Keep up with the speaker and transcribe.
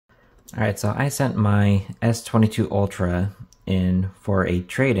Alright, so I sent my S22 Ultra in for a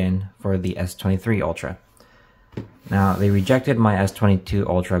trade-in for the S23 Ultra. Now, they rejected my S22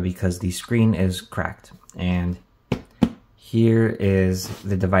 Ultra because the screen is cracked. And here is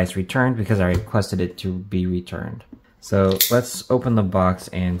the device returned because I requested it to be returned. So let's open the box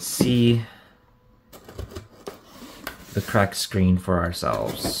and see the cracked screen for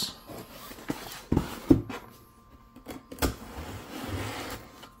ourselves.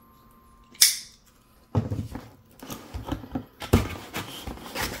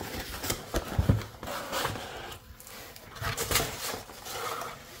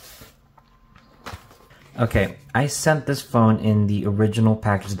 Okay, I sent this phone in the original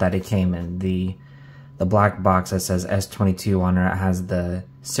package that it came in, the black box that says S22 on it. It has the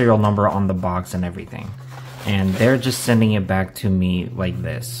serial number on the box and everything. And they're just sending it back to me like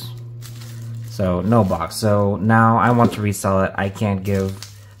this. So, no box. So now I want to resell it. I can't give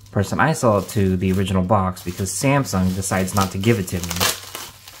the person I sell it to the original box because Samsung decides not to give it to me.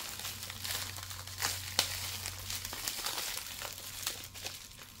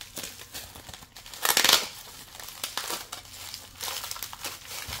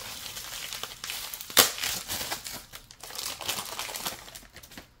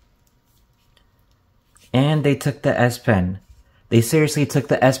 And they took the S Pen. They seriously took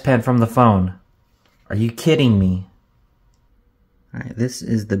the S Pen from the phone. Are you kidding me? Alright, this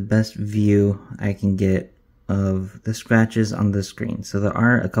is the best view I can get of the scratches on the screen. So there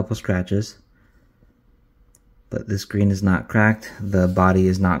are a couple scratches, but the screen is not cracked. The body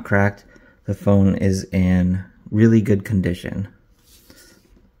is not cracked. The phone is in really good condition.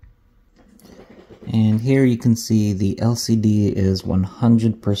 And here you can see the LCD is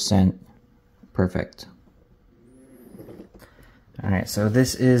 100% perfect. Alright, so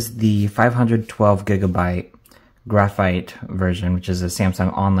this is the 512 gigabyte graphite version, which is a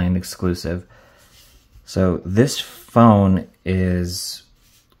Samsung online exclusive. So this phone is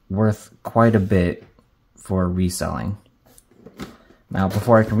worth quite a bit for reselling. Now,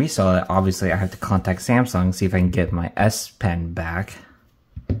 before I can resell it, obviously I have to contact Samsung, see if I can get my S Pen back.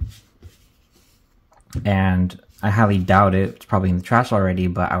 And I highly doubt it. It's probably in the trash already,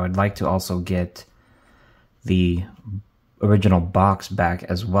 but I would like to also get the original box back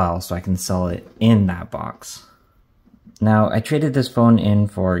as well so I can sell it in that box. Now, I traded this phone in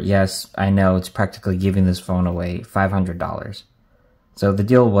for, yes, I know it's practically giving this phone away, $500. So the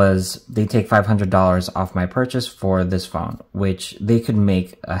deal was they take $500 off my purchase for this phone, which they could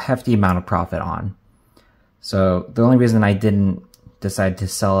make a hefty amount of profit on. So the only reason I didn't decide to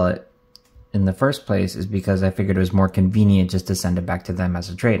sell it in the first place is because I figured it was more convenient just to send it back to them as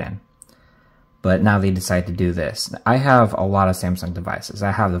a trade-in. But now they decide to do this. I have a lot of Samsung devices.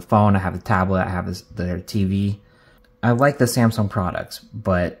 I have the phone, I have the tablet, I have their TV. I like the Samsung products,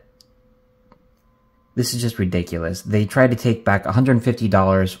 but this is just ridiculous. They tried to take back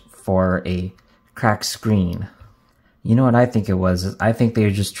 $150 for a cracked screen. You know what I think it was? I think they were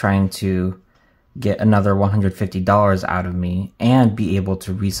just trying to get another $150 out of me and be able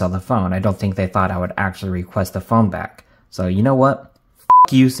to resell the phone. I don't think they thought I would actually request the phone back. So you know what?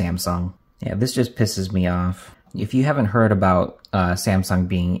 F you, Samsung. Yeah, this just pisses me off. If you haven't heard about Samsung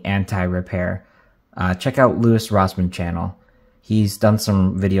being anti-repair, check out Louis Rossmann channel. He's done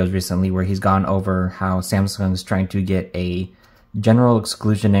some videos recently where he's gone over how Samsung is trying to get a general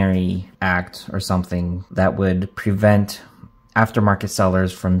exclusionary act or something that would prevent aftermarket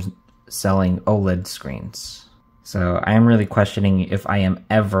sellers from selling OLED screens. So I am really questioning if I am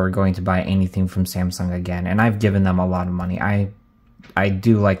ever going to buy anything from Samsung again, and I've given them a lot of money. I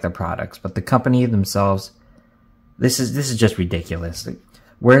do like the products, but the company themselves, this is just ridiculous. Like,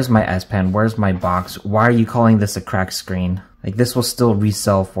 where's my S Pen? Where's my box? Why are you calling this a cracked screen? Like, this will still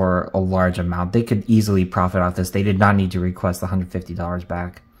resell for a large amount. They could easily profit off this. They did not need to request the $150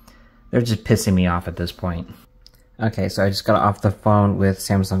 back. They're just pissing me off at this point. Okay, so I just got off the phone with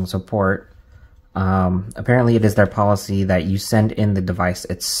Samsung support. Apparently it is their policy that you send in the device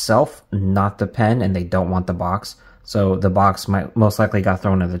itself, not the pen, and they don't want the box. So the box most likely got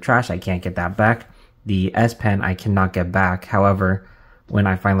thrown in the trash. I can't get that back. The S Pen I cannot get back. However, when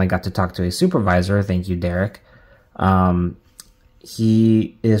I finally got to talk to a supervisor, thank you, Derek,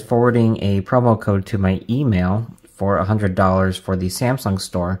 he is forwarding a promo code to my email for $100 for the Samsung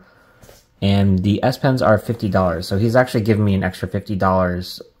store. And the S Pens are $50. So he's actually giving me an extra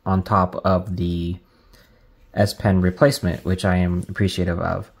 $50 on top of the S Pen replacement, which I am appreciative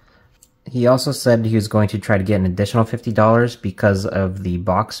of. He also said he was going to try to get an additional $50 because of the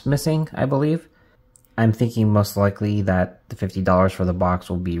box missing, I believe. I'm thinking most likely that the $50 for the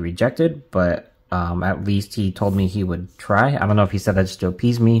box will be rejected, but At least he told me he would try. I don't know if he said that just to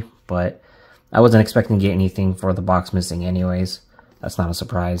appease me, but I wasn't expecting to get anything for the box missing anyways. That's not a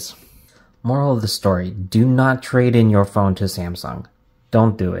surprise. Moral of the story, do not trade in your phone to Samsung.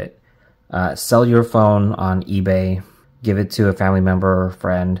 Don't do it. Sell your phone on eBay, give it to a family member or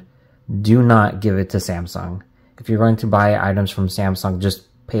friend. Do not give it to Samsung. If you're going to buy items from Samsung, just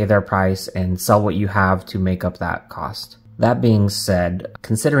pay their price and sell what you have to make up that cost. That being said,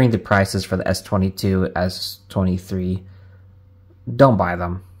 considering the prices for the S22, S23, don't buy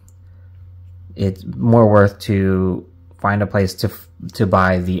them. It's more worth to find a place to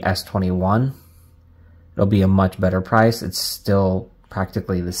buy the S21. It'll be a much better price. It's still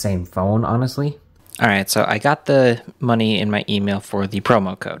practically the same phone, honestly. Alright, so I got the money in my email for the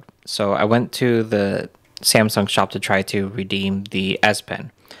promo code. So I went to the Samsung shop to try to redeem the S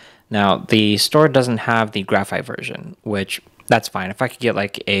Pen. Now, the store doesn't have the graphite version, which that's fine. If I could get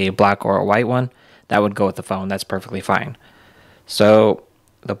like a black or a white one, that would go with the phone. That's perfectly fine. So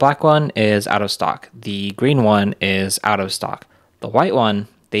the black one is out of stock. The green one is out of stock. The white one,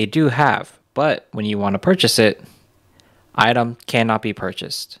 they do have, but when you want to purchase it, item cannot be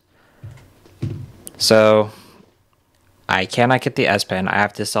purchased. So I cannot get the S Pen. I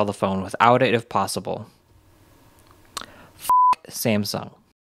have to sell the phone without it if possible. F Samsung.